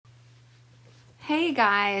Hey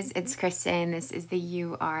guys, it's Kristen. This is the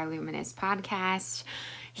You Are Luminous podcast,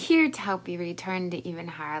 here to help you return to even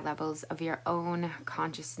higher levels of your own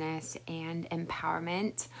consciousness and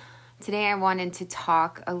empowerment. Today I wanted to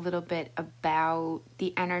talk a little bit about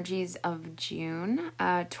the energies of June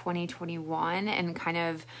 2021 and kind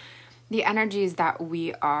of the energies that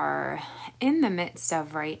we are in the midst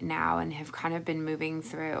of right now and have kind of been moving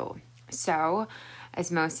through. So,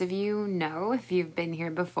 as most of you know, if you've been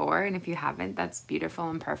here before, and if you haven't, that's beautiful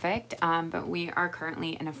and perfect. But we are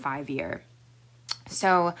currently in a 5-year.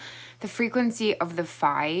 So the frequency of the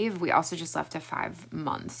 5, we also just left a 5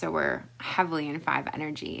 month. So we're heavily in 5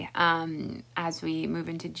 energy. As we move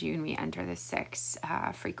into June, we enter the 6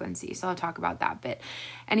 frequency. So I'll talk about that. But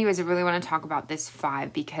anyways, I really want to talk about this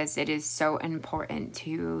 5 because it is so important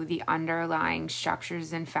to the underlying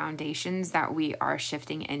structures and foundations that we are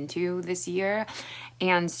shifting into this year.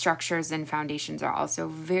 And structures and foundations are also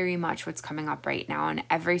very much what's coming up right now. In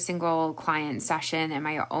every single client session in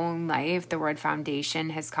my own life, the word foundation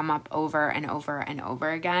has come up over and over and over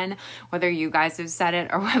again, whether you guys have said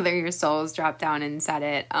it or whether your souls dropped down and said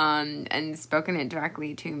it and spoken it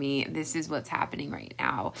directly to me. This is what's happening right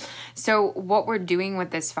now. So what we're doing with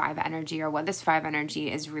this 5 energy, or what this 5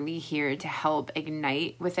 energy is really here to help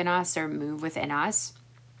ignite within us or move within us,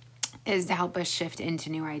 is to help us shift into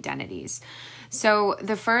new identities. So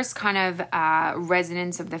the first kind of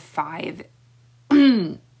resonance of the 5,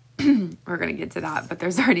 we're going to get to that, but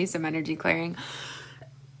there's already some energy clearing.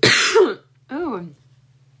 Oh,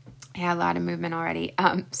 yeah, a lot of movement already.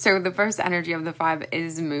 So the first energy of the 5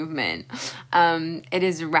 is movement. It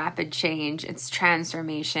is rapid change. It's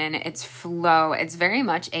transformation. It's flow. It's very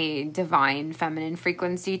much a divine feminine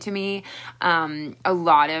frequency to me. A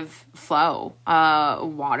lot of flow.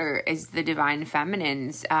 Water is the divine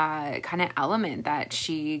feminine's kind of element that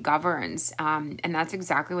she governs. And that's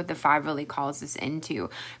exactly what the 5 really calls us into.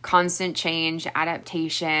 Constant change,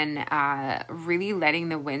 adaptation, really letting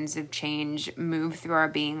the winds of change move through our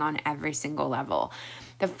being on every single level.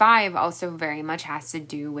 The 5 also very much has to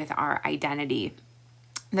do with our identity.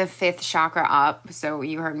 The 5th chakra up, so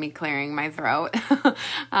you heard me clearing my throat.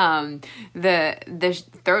 The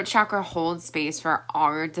throat chakra holds space for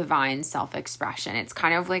our divine self-expression. It's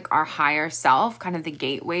kind of like our higher self, kind of the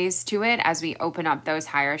gateways to it as we open up those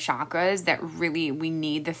higher chakras that really we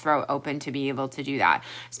need the throat open to be able to do that,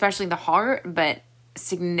 especially the heart, but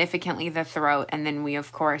significantly the throat. And then we,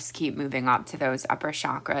 of course, keep moving up to those upper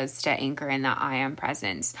chakras to anchor in the I am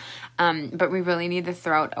presence. But we really need the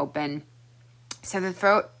throat open. So the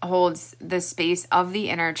throat holds the space of the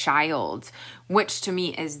inner child, which to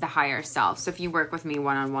me is the higher self. So if you work with me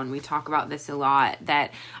one-on-one, we talk about this a lot,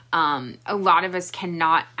 that a lot of us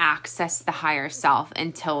cannot access the higher self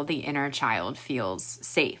until the inner child feels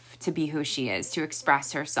safe to be who she is, to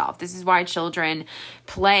express herself. This is why children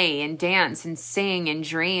play and dance and sing and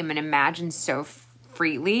dream and imagine so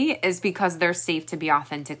freely, is because they're safe to be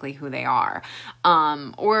authentically who they are,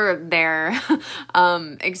 or they're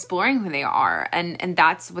exploring who they are. And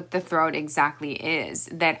that's what the throat exactly is,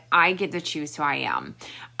 that I get to choose who I am.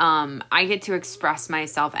 I get to express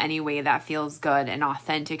myself any way that feels good and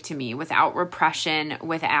authentic to me, without repression,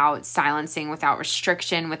 without silencing, without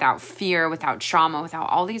restriction, without fear, without trauma, without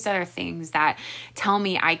all these other things that tell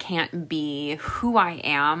me I can't be who I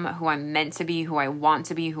am, who I'm meant to be, who I want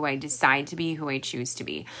to be, who I decide to be, who I choose to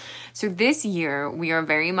be. So this year, we are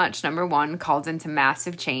very much, number one, called into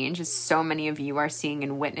massive change, as so many of you are seeing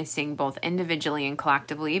and witnessing, both individually and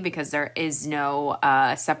collectively, because there is no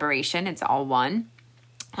separation. It's all one.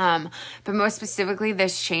 But most specifically,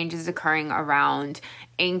 this change is occurring around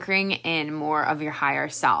anchoring in more of your higher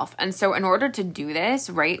self. And so in order to do this,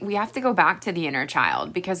 right, we have to go back to the inner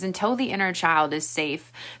child, because until the inner child is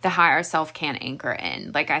safe, the higher self can't anchor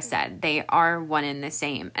in. Like I said, they are one and the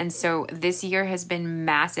same. And so this year has been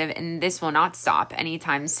massive, and this will not stop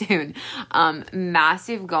anytime soon.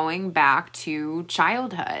 Massive going back to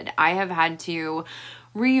childhood. I have had to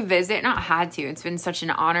revisit, not had to, it's been such an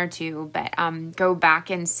honor to, but go back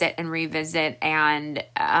and sit and revisit and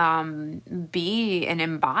be and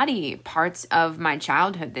embody parts of my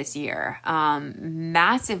childhood this year,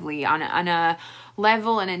 massively on a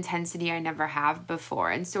level and intensity I never have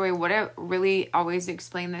before. And so I would have really always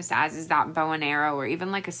explained this as is that bow and arrow, or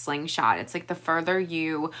even like a slingshot. It's like the further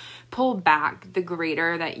you pull back, the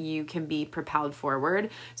greater that you can be propelled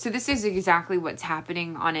forward. So this is exactly what's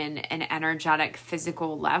happening on an energetic,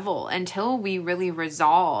 physical level, until we really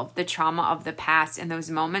resolve the trauma of the past and those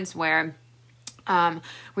moments where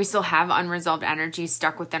We still have unresolved energy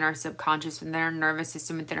stuck within our subconscious, within our nervous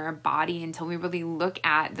system, within our body, until we really look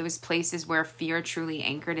at those places where fear truly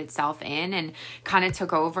anchored itself in and kind of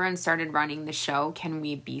took over and started running the show. Can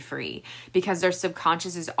we be free? Because our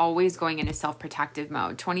subconscious is always going into self-protective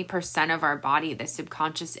mode. 20% of our body, the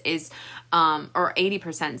subconscious is, or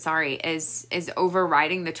 80%, sorry, is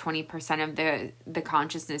overriding the 20% of the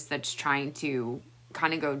consciousness that's trying to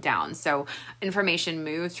kind of go down. So information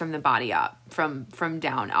moves from the body up, from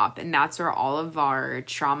down up, and that's where all of our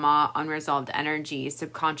trauma, unresolved energy,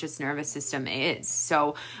 subconscious nervous system is.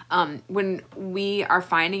 So when we are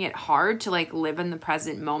finding it hard to like live in the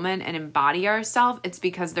present moment and embody ourselves, it's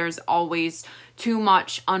because there's always too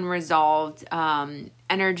much unresolved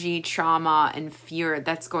energy, trauma, and fear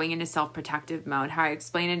that's going into self-protective mode. How I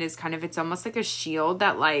explain it is kind of, it's almost like a shield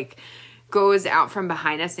that like goes out from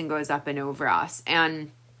behind us and goes up and over us.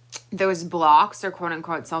 And those blocks or quote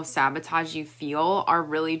unquote self-sabotage you feel are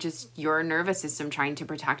really just your nervous system trying to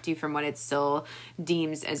protect you from what it still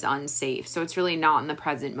deems as unsafe. So it's really not in the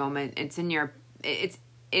present moment. It's in your, it's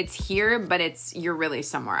here, but you're really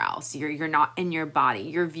somewhere else. You're not in your body.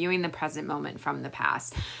 You're viewing the present moment from the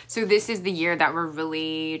past. So this is the year that we're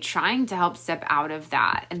really trying to help step out of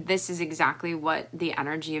that. And this is exactly what the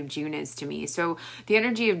energy of June is to me. So the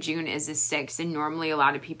energy of June is a 6. And normally a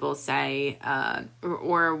lot of people say,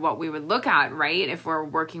 or what we would look at, right, if we're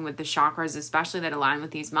working with the chakras, especially that align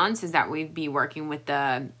with these months, is that we'd be working with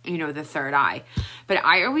the third eye. But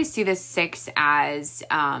I always see the 6 as,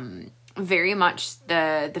 very much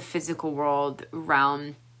the physical world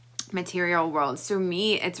realm, material world. So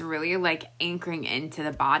me, it's really like anchoring into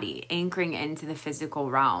the body, anchoring into the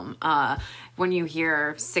physical realm. When you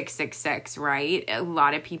hear 666, right, a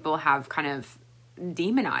lot of people have kind of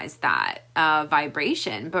demonized that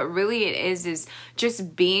vibration, but really it is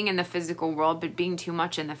just being in the physical world, but being too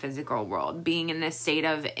much in the physical world, being in this state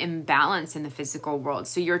of imbalance in the physical world.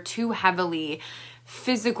 So you're too heavily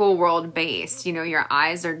physical world based, your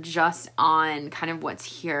eyes are just on kind of what's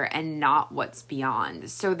here and not what's beyond.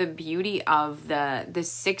 So the beauty of the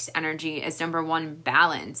 6 energy is, number 1,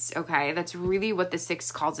 balance. Okay. That's really what the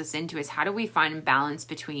 6 calls us into, is how do we find balance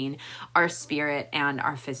between our spirit and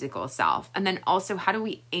our physical self? And then also, how do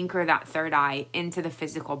we anchor that third eye into the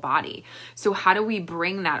physical body? So how do we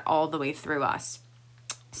bring that all the way through us?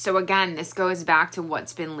 So again, this goes back to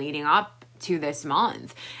what's been leading up to this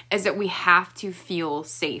month, is that we have to feel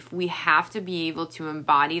safe. We have to be able to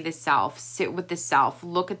embody the self, sit with the self,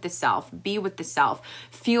 look at the self, be with the self,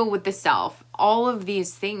 feel with the self, all of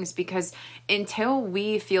these things, because until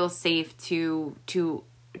we feel safe to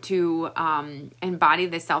embody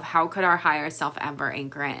the self, how could our higher self ever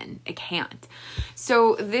anchor in? It can't.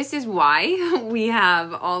 So this is why we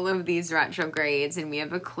have all of these retrogrades, and we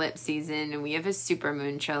have eclipse season, and we have a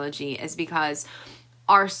supermoon trilogy, is because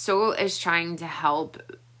our soul is trying to help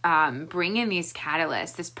bring in these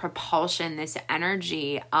catalysts, this propulsion, this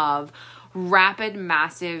energy of rapid,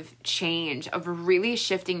 massive change, of really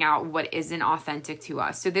shifting out what isn't authentic to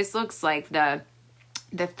us. So this looks like the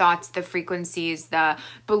thoughts, the frequencies, the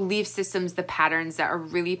belief systems, the patterns that are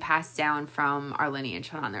really passed down from our lineage.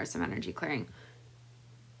 Hold on, there's some energy clearing.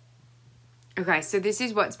 Okay, so this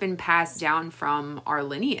is what's been passed down from our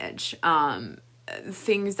lineage.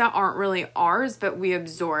 Things that aren't really ours, but we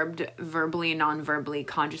absorbed verbally, non-verbally,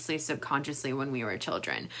 consciously, subconsciously when we were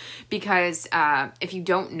children. Because if you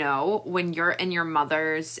don't know, when you're in your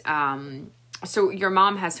mother's, so your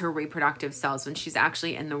mom has her reproductive cells when she's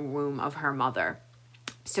actually in the womb of her mother.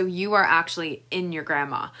 So you are actually in your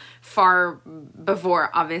grandma far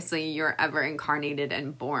before, obviously, you're ever incarnated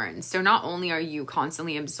and born. So not only are you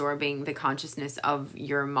constantly absorbing the consciousness of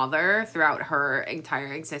your mother throughout her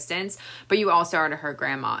entire existence, but you also are to her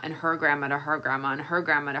grandma, and her grandma to her grandma, and her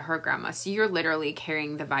grandma to her grandma. So you're literally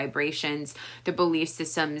carrying the vibrations, the belief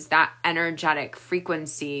systems, that energetic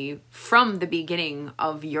frequency from the beginning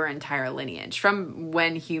of your entire lineage, from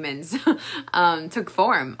when humans took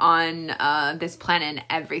form on this planet and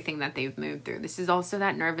everything that they've moved through. This is also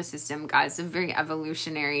that nervous system, guys, a very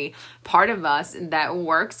evolutionary part of us that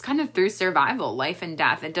works kind of through survival, life and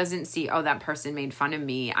death. It doesn't see, oh, that person made fun of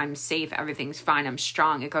me, I'm safe, everything's fine, I'm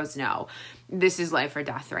strong. It goes, no, this is life or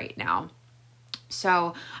death right now.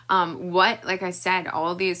 So, like I said,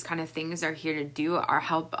 all these kind of things are here to do are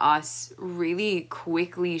help us really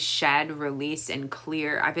quickly shed, release, and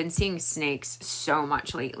clear. I've been seeing snakes so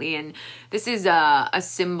much lately, and this is a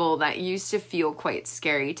symbol that used to feel quite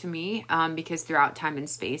scary to me, because throughout time and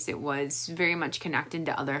space, it was very much connected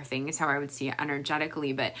to other things, how I would see it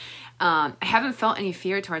energetically, but I haven't felt any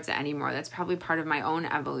fear towards it anymore. That's probably part of my own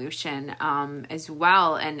evolution, as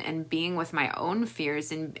well, and being with my own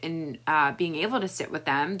fears and being able to sit with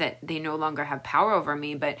them, that they no longer have power over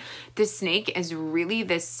me. But this snake is really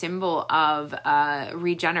this symbol of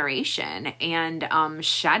regeneration and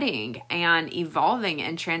shedding and evolving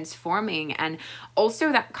and transforming, and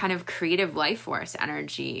also that kind of creative life force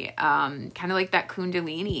energy, kind of like that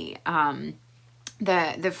Kundalini,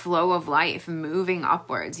 the flow of life moving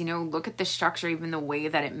upwards. Look at the structure, even the way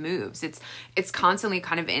that it moves. It's constantly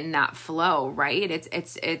kind of in that flow, right?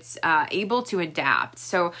 It's able to adapt.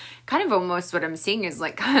 So kind of almost what I'm seeing is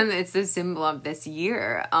like it's the symbol of this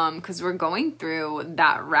year, because we're going through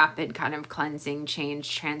that rapid kind of cleansing,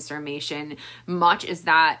 change, transformation, much as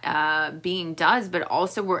that being does, but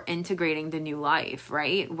also we're integrating the new life,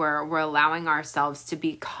 right? We're allowing ourselves to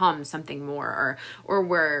become something more, or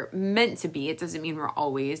we're meant to be. It doesn't mean we're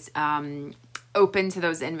always open to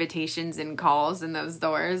those invitations and calls and those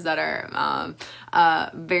doors that are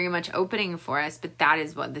very much opening for us, but that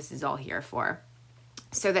is what this is all here for.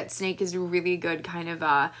 So that snake is a really good kind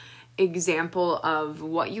of example of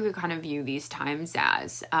what you could kind of view these times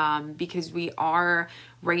as, because we are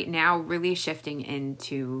right now really shifting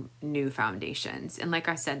into new foundations. And like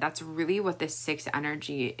I said, that's really what this sixth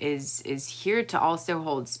energy is here to also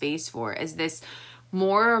hold space for, is this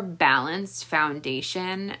more balanced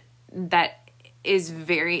foundation that is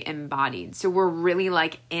very embodied. So we're really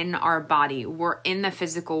like in our body, we're in the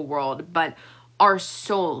physical world, but our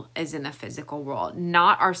soul is in the physical world.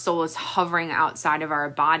 Not our soul is hovering outside of our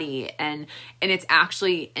body and it's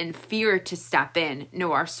actually in fear to step in.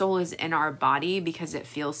 No, our soul is in our body because it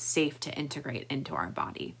feels safe to integrate into our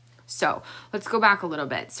body. So let's go back a little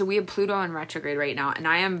bit. So we have Pluto in retrograde right now, and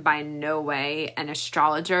I am by no way an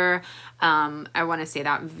astrologer. I want to say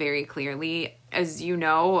that very clearly. As you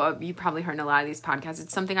know, you probably heard in a lot of these podcasts,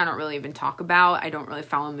 it's something I don't really even talk about. I don't really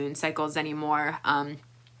follow moon cycles anymore.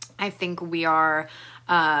 I think we are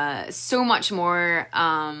so much more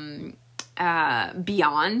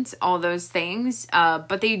beyond all those things,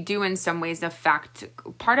 but they do in some ways affect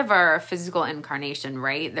part of our physical incarnation,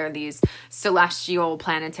 right? They're these celestial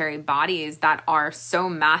planetary bodies that are so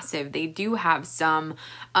massive. They do have some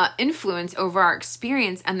influence over our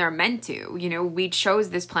experience, and they're meant to. We chose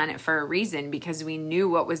this planet for a reason, because we knew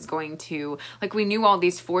what was going to, we knew all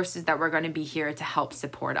these forces that were going to be here to help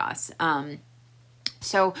support us.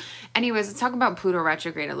 So anyways, let's talk about Pluto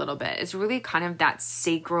retrograde a little bit. It's really kind of that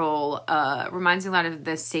sacral, reminds me a lot of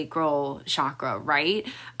the sacral chakra, right?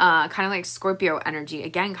 Kind of like Scorpio energy.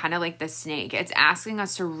 Again, kind of like the snake. It's asking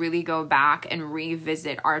us to really go back and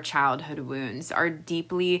revisit our childhood wounds, our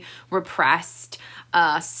deeply repressed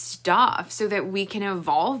stuff, so that we can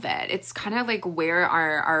evolve it. It's kind of like where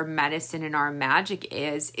our medicine and our magic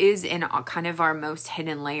is in kind of our most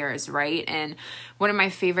hidden layers, right? And one of my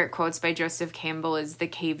favorite quotes by Joseph Campbell is, "The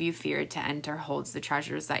cave you feared to enter holds the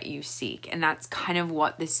treasures that you seek." And that's kind of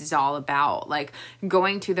what this is all about. Like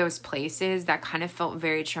going to those places that kind of felt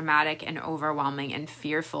very traumatic and overwhelming and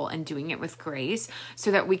fearful, and doing it with grace,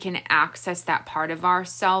 so that we can access that part of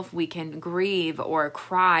ourself. We can grieve or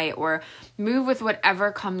cry or move with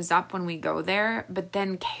whatever comes up when we go there, but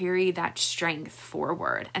then carry that strength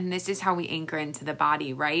forward. And this is how we anchor into the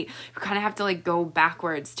body, right? We kind of have to go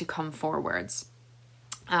backwards to come forwards.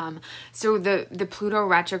 So the Pluto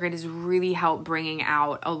retrograde has really helped bringing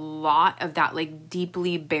out a lot of that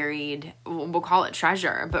deeply buried, we'll call it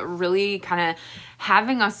treasure, but really kind of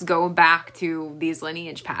having us go back to these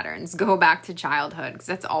lineage patterns, go back to childhood, because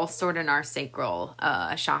that's all stored in our sacral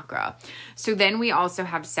chakra. So then we also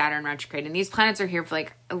have Saturn retrograde, and these planets are here for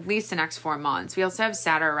at least the next 4 months. We also have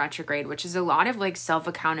Saturn retrograde, which is a lot of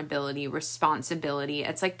self-accountability, responsibility.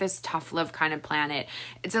 It's this tough love kind of planet.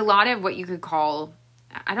 It's a lot of what you could call,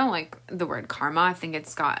 I don't like the word karma. I think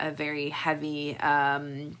it's got a very heavy, I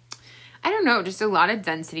don't know, just a lot of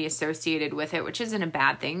density associated with it, which isn't a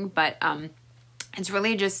bad thing, but it's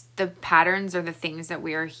really just the patterns are the things that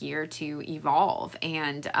we are here to evolve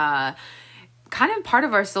and kind of part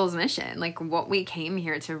of our soul's mission, like what we came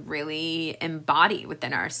here to really embody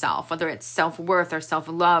within ourselves, whether it's self-worth or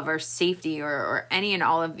self-love or safety or any and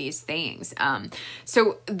all of these things.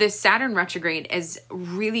 So the Saturn retrograde is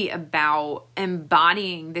really about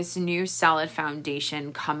embodying this new solid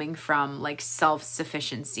foundation coming from like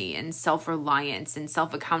self-sufficiency and self-reliance and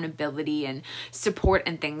self-accountability and support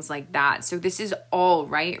and things like that. So this is all,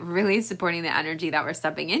 right, really supporting the energy that we're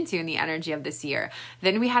stepping into in the energy of this year.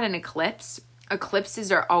 Then we had an eclipse.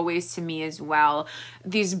 Eclipses are always, to me as well,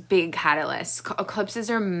 these big catalysts. Eclipses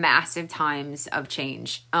are massive times of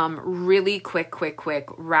change. Really quick,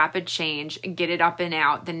 rapid change. Get it up and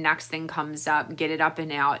out. The next thing comes up. Get it up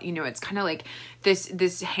and out. You know, it's kind of like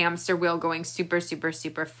this hamster wheel going super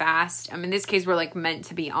fast. In this case, we're like meant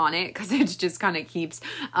to be on it because it just kind of keeps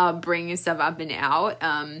bringing stuff up and out.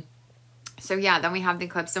 So yeah, then we have the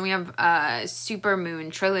eclipse. Then we have super moon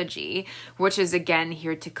trilogy, which is again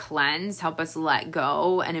here to cleanse, help us let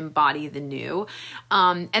go and embody the new.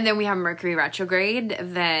 And then we have Mercury retrograde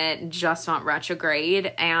that just went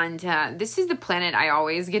retrograde. And this is the planet I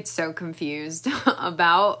always get so confused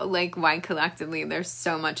about, like why collectively there's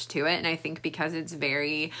so much to it. And I think because it's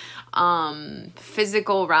very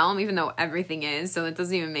physical realm, even though everything is, so it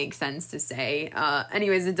doesn't even make sense to say.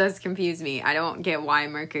 Anyways, it does confuse me. I don't get why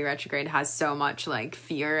Mercury retrograde has so much like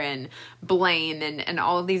fear and blame and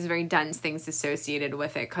all of these very dense things associated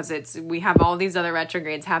with it, because we have all these other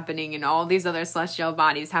retrogrades happening and all these other celestial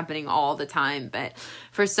bodies happening all the time, but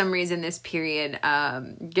for some reason this period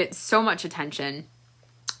gets so much attention,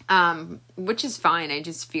 which is fine. I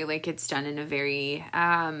just feel like it's done in a very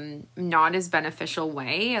not as beneficial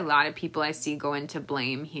way. A lot of people I see go into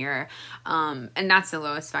blame here. And that's the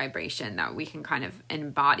lowest vibration that we can kind of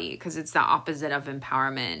embody, because it's the opposite of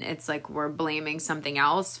empowerment. It's like we're blaming something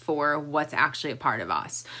else for what's actually a part of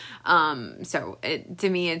us. So to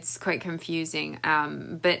me, it's quite confusing.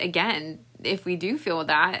 But again, if we do feel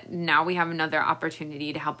that, now we have another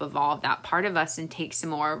opportunity to help evolve that part of us and take some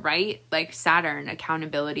more, right? Like Saturn,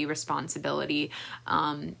 accountability, responsibility,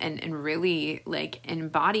 and really like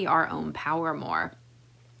embody our own power more.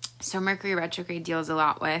 So Mercury retrograde deals a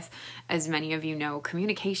lot with, as many of you know,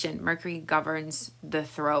 communication. Mercury governs the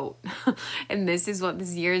throat. And this is what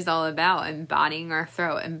this year is all about: embodying our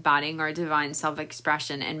throat, embodying our divine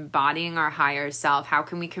self-expression, embodying our higher self. How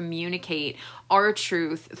can we communicate our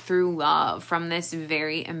truth through love from this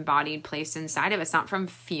very embodied place inside of us, not from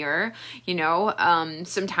fear? You know,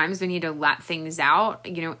 sometimes we need to let things out.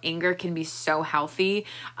 You know, anger can be so healthy,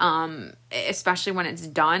 especially when it's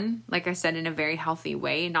done, like I said, in a very healthy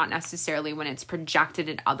way, not necessarily when it's projected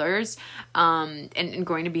at others, and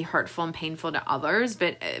going to be hurtful and painful to others.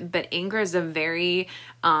 But anger is a very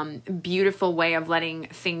beautiful way of letting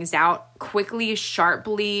things out quickly,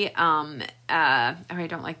 sharply. I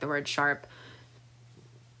don't like the word sharp.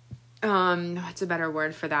 What's a better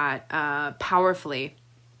word for that? Powerfully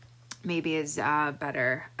maybe is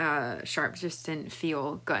better. Sharp just didn't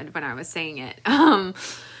feel good when I was saying it.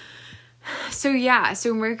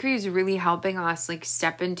 So Mercury is really helping us like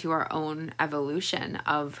step into our own evolution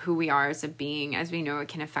of who we are as a being. As we know, it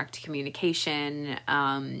can affect communication,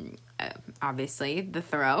 obviously the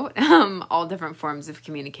throat, all different forms of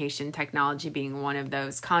communication, technology being one of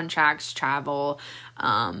those, contracts, travel.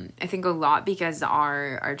 I think a lot because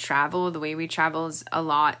our travel, the way we travel, is a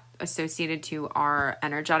lot associated to our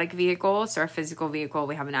energetic vehicle. So our physical vehicle,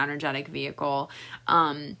 we have an energetic vehicle.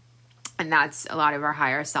 And that's a lot of our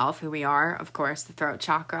higher self, who we are, of course, the throat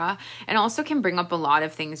chakra, and also can bring up a lot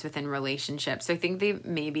of things within relationships. So I think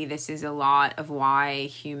maybe this is a lot of why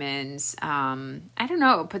humans,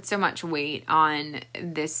 put so much weight on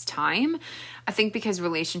this time. I think because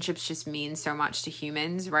relationships just mean so much to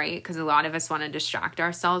humans, right? Because a lot of us want to distract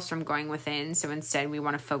ourselves from going within. So instead we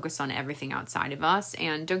want to focus on everything outside of us.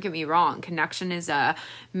 And don't get me wrong, connection is a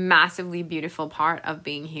massively beautiful part of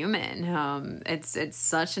being human. It's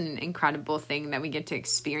such an incredible thing that we get to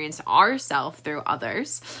experience ourselves through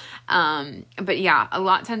others. But yeah, a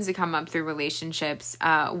lot tends to come up through relationships,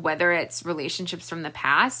 whether it's relationships from the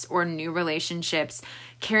past or new relationships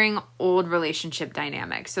carrying old relationship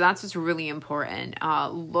dynamics. So that's what's really important.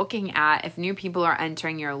 Looking at if new people are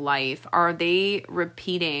entering your life, are they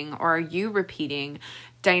repeating, or are you repeating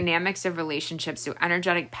dynamics of relationships, so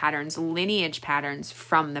energetic patterns, lineage patterns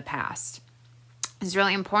from the past? It's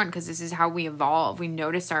really important because this is how we evolve. We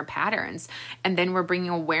notice our patterns, and then we're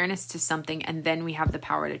bringing awareness to something, and then we have the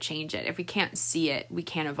power to change it. If we can't see it, we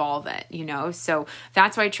can't evolve it, you know? So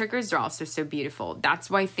that's why triggers are also so beautiful.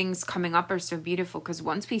 That's why things coming up are so beautiful, because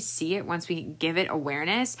once we see it, once we give it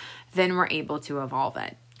awareness, then we're able to evolve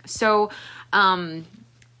it. So,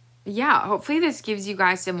 yeah, hopefully this gives you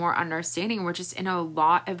guys some more understanding. We're just in a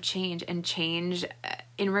lot of change, and change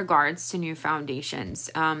in regards to new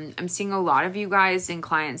foundations. I'm seeing a lot of you guys in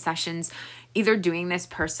client sessions either doing this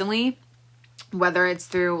personally, whether it's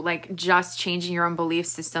through like just changing your own belief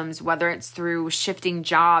systems, whether it's through shifting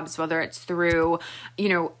jobs, whether it's through,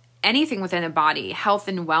 anything within the body, health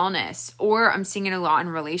and wellness, or I'm seeing it a lot in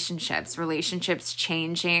relationships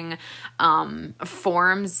changing,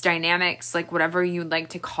 forms, dynamics, like whatever you'd like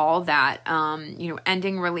to call that,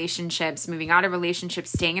 ending relationships, moving out of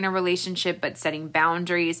relationships, staying in a relationship, but setting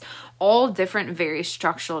boundaries, all different, very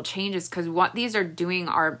structural changes. Because what these are doing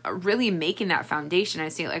are really making that foundation. I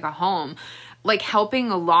see it like a home, like helping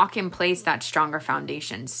lock in place that stronger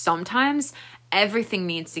foundation. Sometimes everything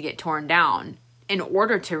needs to get torn down in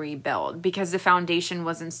order to rebuild because the foundation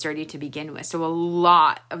wasn't sturdy to begin with. So a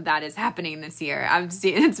lot of that is happening this year. I've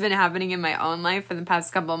seen it's been happening in my own life for the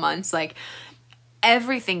past couple of months, like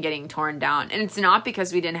everything getting torn down. And it's not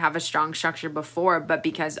because we didn't have a strong structure before, but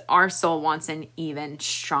because our soul wants an even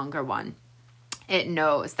stronger one. It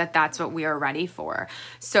knows that that's what we are ready for.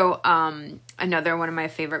 So another one of my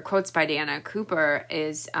favorite quotes by Diana Cooper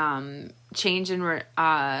is change and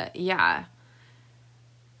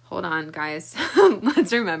hold on, guys.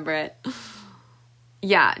 Let's remember it.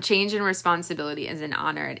 Yeah, change and responsibility is an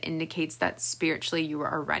honor. It indicates that spiritually you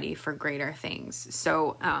are ready for greater things.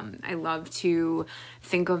 So I love to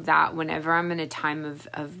think of that whenever I'm in a time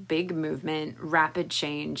of big movement, rapid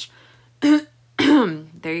change.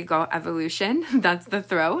 There you go, evolution. That's the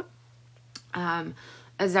throat.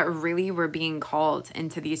 Is that really we're being called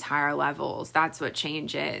into these higher levels. That's what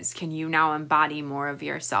change is. Can you now embody more of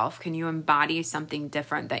yourself? Can you embody something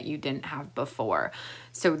different that you didn't have before?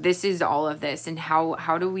 So this is all of this. And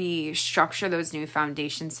how do we structure those new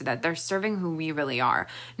foundations so that they're serving who we really are?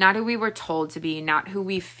 Not who we were told to be, not who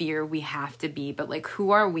we fear we have to be, but like,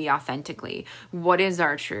 who are we authentically? What is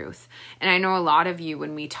our truth? And I know a lot of you,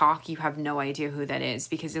 when we talk, you have no idea who that is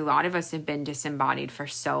because a lot of us have been disembodied for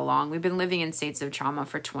so long. We've been living in states of trauma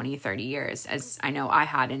for 20, 30 years, as I know I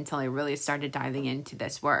had until I really started diving into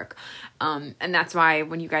this work. And that's why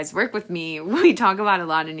when you guys work with me, we talk about a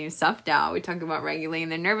lot of new stuff now. We talk about regulating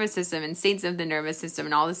the nervous system and states of the nervous system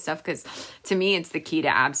and all this stuff, because to me, it's the key to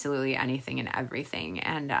absolutely anything and everything.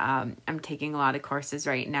 And I'm taking a lot of courses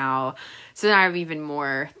right now, so that I have even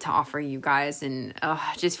more to offer you guys, and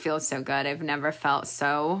it just feels so good. I've never felt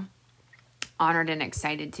so honored and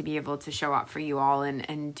excited to be able to show up for you all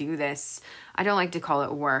and do this. I don't like to call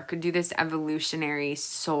it work. Do this evolutionary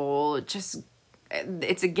soul, just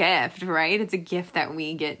it's a gift, right? It's a gift that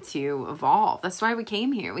we get to evolve. That's why we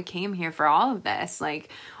came here. We came here for all of this. Like,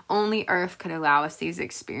 only Earth could allow us these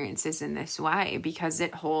experiences in this way because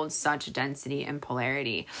it holds such density and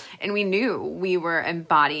polarity. And we knew we were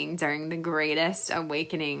embodying during the greatest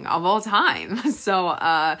awakening of all time.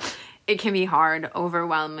 So, it can be hard,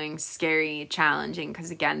 overwhelming, scary, challenging, because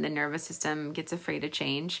again, the nervous system gets afraid of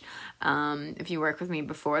change. If you work with me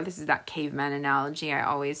before, this is that caveman analogy I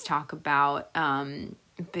always talk about.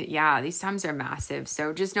 But yeah, these times are massive.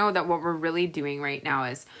 So just know that what we're really doing right now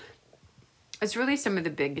is it's really some of the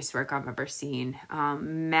biggest work I've ever seen.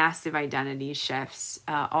 Massive identity shifts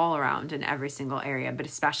all around in every single area, but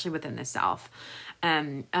especially within the self.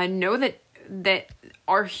 I know that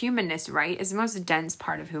our humanness, right, is the most dense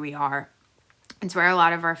part of who we are. It's where a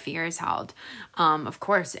lot of our fear is held, of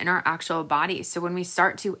course, in our actual body. So when we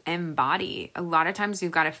start to embody, a lot of times we've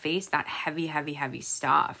got to face that heavy, heavy, heavy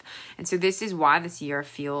stuff. And so this is why this year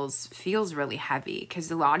feels really heavy, because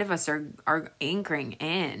a lot of us are anchoring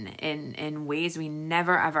in ways we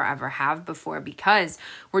never, ever, ever have before, because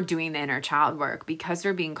we're doing the inner child work, because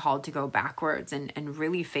we're being called to go backwards and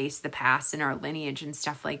really face the past and our lineage and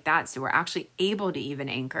stuff like that. So we're actually able to even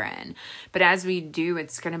anchor in. But as we do,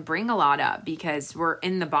 it's going to bring a lot up, because we're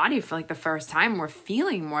in the body for like the first time. We're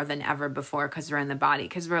feeling more than ever before because we're in the body,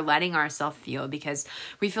 because we're letting ourselves feel, because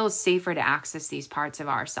we feel safer to access these parts of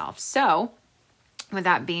ourselves. So with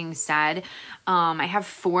that being said, I have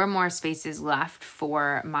 4 more spaces left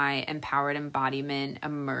for my Empowered Embodiment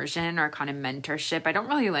Immersion, or kind of mentorship. I don't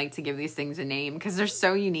really like to give these things a name because they're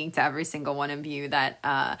so unique to every single one of you that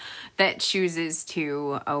chooses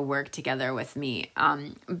to work together with me.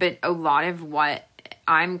 But a lot of what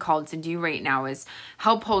I'm called to do right now is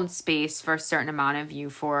help hold space for a certain amount of you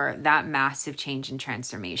for that massive change and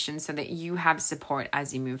transformation, so that you have support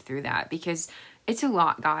as you move through that. Because It's a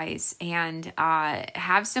lot, guys, and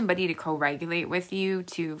have somebody to co-regulate with you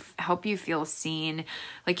to help you feel seen,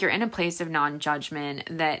 like you're in a place of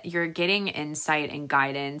non-judgment, that you're getting insight and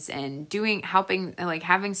guidance and helping, like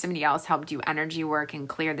having somebody else help do energy work and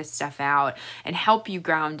clear this stuff out and help you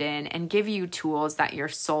ground in and give you tools that your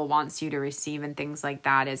soul wants you to receive and things like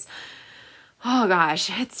that is, oh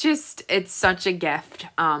gosh, it's such a gift.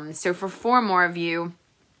 So for 4 more of you,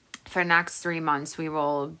 for the next 3 months, we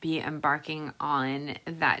will be embarking on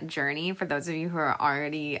that journey. For those of you who are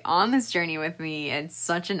already on this journey with me, it's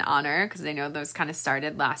such an honor because I know those kind of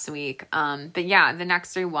started last week. But yeah, the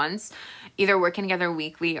next 3 months, either working together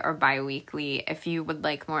weekly or bi-weekly. If you would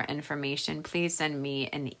like more information, please send me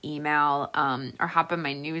an email or hop on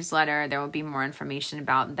my newsletter. There will be more information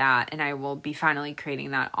about that. And I will be finally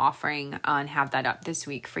creating that offering and have that up this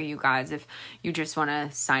week for you guys. If you just want to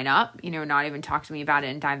sign up, not even talk to me about it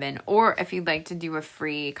and dive in. Or if you'd like to do a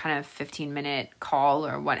free kind of 15-minute call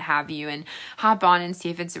or what have you and hop on and see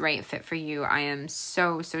if it's the right fit for you, I am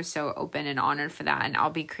so open and honored for that. And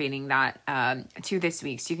I'll be creating that too this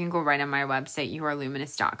week. So you can go right on my website,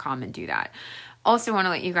 yourluminous.com, and do that. Also want to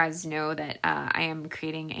let you guys know that I am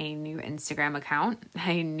creating a new Instagram account,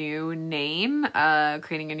 a new name,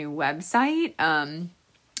 creating a new website.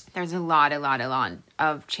 There's a lot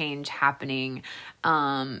of change happening.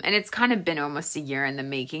 And it's kind of been almost a year in the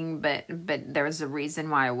making, but there was a reason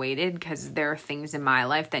why I waited, because there are things in my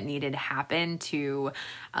life that needed to happen to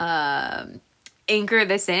anchor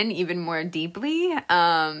this in even more deeply.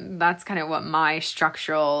 That's kind of what my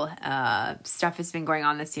structural stuff has been going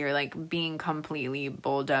on this year, like being completely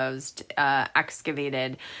bulldozed,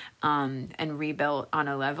 excavated, and rebuilt on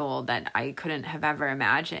a level that I couldn't have ever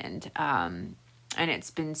imagined. And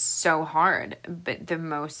it's been so hard, but the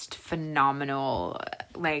most phenomenal,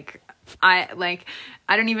 I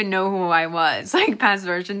don't even know who I was, past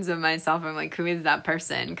versions of myself. I'm like, who is that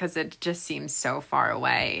person? Because it just seems so far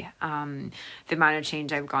away. The amount of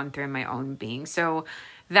change I've gone through in my own being. So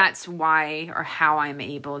that's why, or how I'm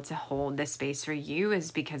able to hold this space for you,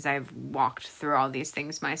 is because I've walked through all these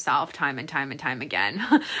things myself time and time again,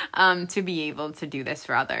 to be able to do this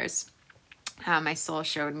for others. My soul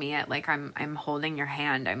showed me it, I'm holding your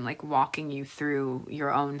hand. I'm walking you through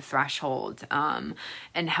your own threshold, and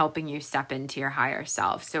helping you step into your higher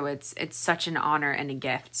self. So it's such an honor and a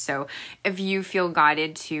gift. So if you feel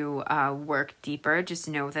guided to work deeper, just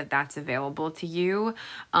know that that's available to you.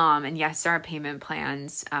 And yes, there are payment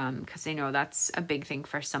plans, because I know that's a big thing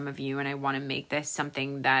for some of you. And I want to make this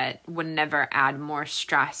something that would never add more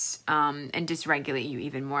stress, and dysregulate you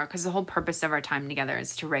even more. Because the whole purpose of our time together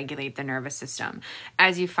is to regulate the nervous system.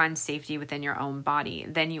 As you find safety within your own body,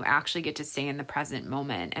 then you actually get to stay in the present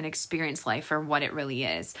moment and experience life for what it really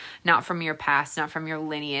is, not from your past, not from your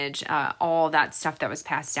lineage, all that stuff that was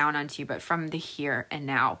passed down onto you, but from the here and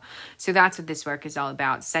now. So that's what this work is all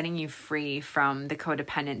about, setting you free from the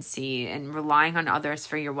codependency and relying on others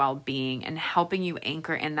for your well-being, and helping you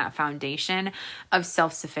anchor in that foundation of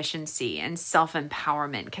self-sufficiency and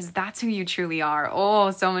self-empowerment, because that's who you truly are.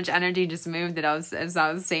 Oh, so much energy just moved as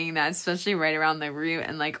I was saying that, especially right around the root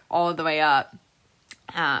and all the way up.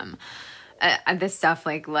 This stuff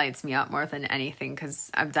lights me up more than anything, because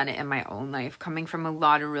I've done it in my own life, coming from a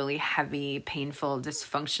lot of really heavy, painful,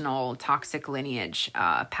 dysfunctional, toxic lineage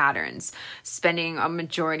patterns, spending a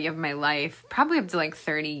majority of my life, probably up to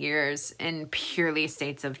 30 years, in purely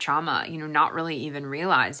states of trauma, not really even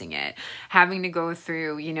realizing it, having to go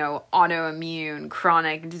through, autoimmune,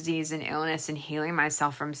 chronic disease and illness, and healing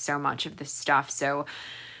myself from so much of this stuff. So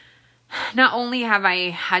not only have I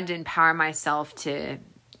had to empower myself to,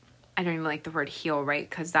 I don't even like the word heal, right?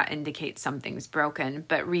 Because that indicates something's broken,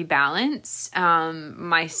 but rebalance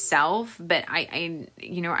myself. But I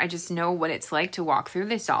just know what it's like to walk through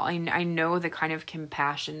this all. I know the kind of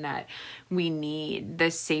compassion that we need,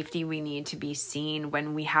 the safety we need to be seen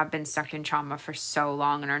when we have been stuck in trauma for so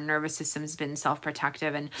long, and our nervous system's been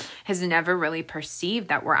self-protective and has never really perceived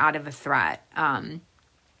that we're out of a threat.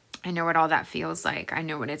 I know what all that feels like. I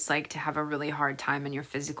know what it's like to have a really hard time in your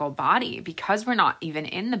physical body, because we're not even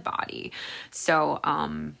in the body. So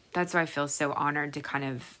that's why I feel so honored to kind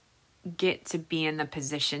of get to be in the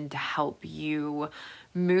position to help you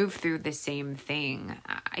move through the same thing.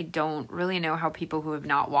 I don't really know how people who have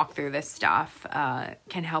not walked through this stuff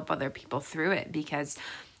can help other people through it, because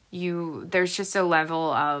there's just a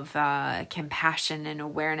level of compassion and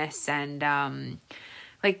awareness and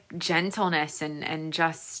gentleness and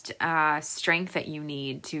just strength that you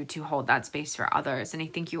need to hold that space for others. And I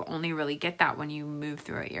think you only really get that when you move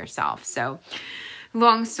through it yourself. So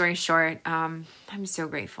long story short, I'm so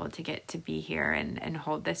grateful to get to be here and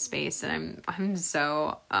hold this space. And I'm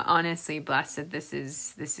so honestly blessed that this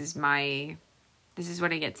is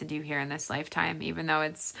what I get to do here in this lifetime, even though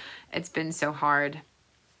it's been so hard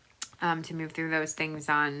to move through those things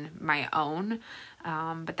on my own.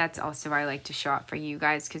 But that's also why I like to show up for you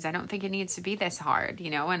guys, because I don't think it needs to be this hard,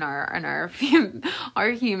 and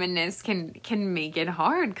our humanness can make it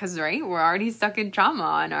hard, because right, we're already stuck in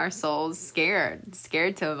trauma and our soul's scared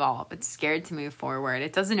to evolve. It's scared to move forward.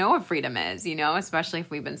 It doesn't know what freedom is, especially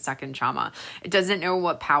if we've been stuck in trauma. It doesn't know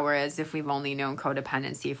what power is if we've only known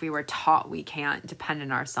codependency, if we were taught we can't depend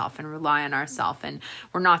on ourselves and rely on ourselves, and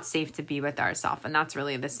we're not safe to be with ourselves. And that's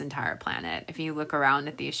really this entire planet. If you look around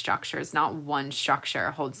at these structures, not one structure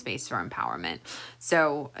holds space for empowerment.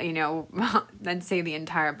 So, let's say the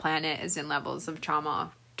entire planet is in levels of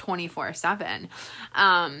trauma 24/7.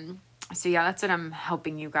 So yeah, that's what I'm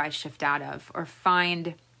helping you guys shift out of, or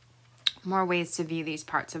find more ways to view these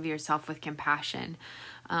parts of yourself with compassion.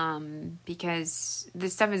 Because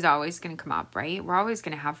this stuff is always going to come up, right? We're always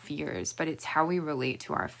going to have fears, but it's how we relate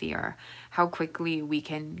to our fear, how quickly we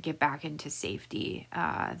can get back into safety,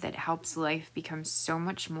 that helps life become so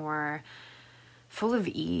much more full of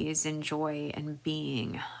ease and joy and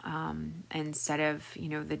being, instead of,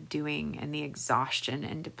 the doing and the exhaustion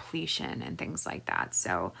and depletion and things like that.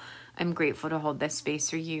 So I'm grateful to hold this space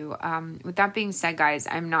for you. With that being said, guys,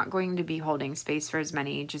 I'm not going to be holding space for as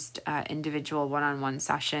many just individual one-on-one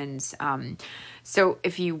sessions. So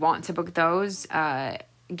if you want to book those,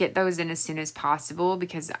 get those in as soon as possible,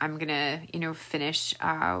 because I'm going to, finish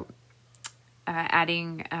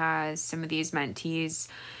adding some of these mentees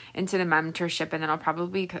into the mentorship, and then I'll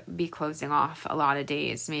probably be closing off a lot of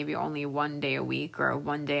days, maybe only one day a week or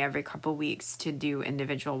one day every couple weeks to do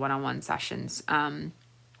individual one-on-one sessions,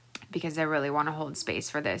 because I really want to hold space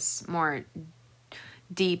for this more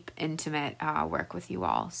deep, intimate work with you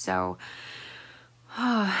all. So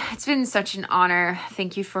it's been such an honor.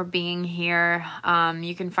 Thank you for being here.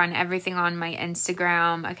 You can find everything on my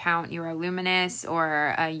Instagram account, You Are Luminous,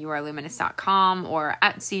 or youareluminous.com, or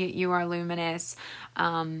Etsy You Are Luminous.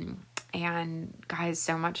 And guys,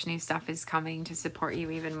 so much new stuff is coming to support you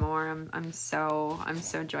even more. I'm so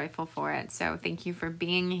joyful for it. So thank you for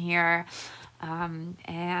being here.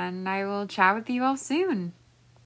 And I will chat with you all soon.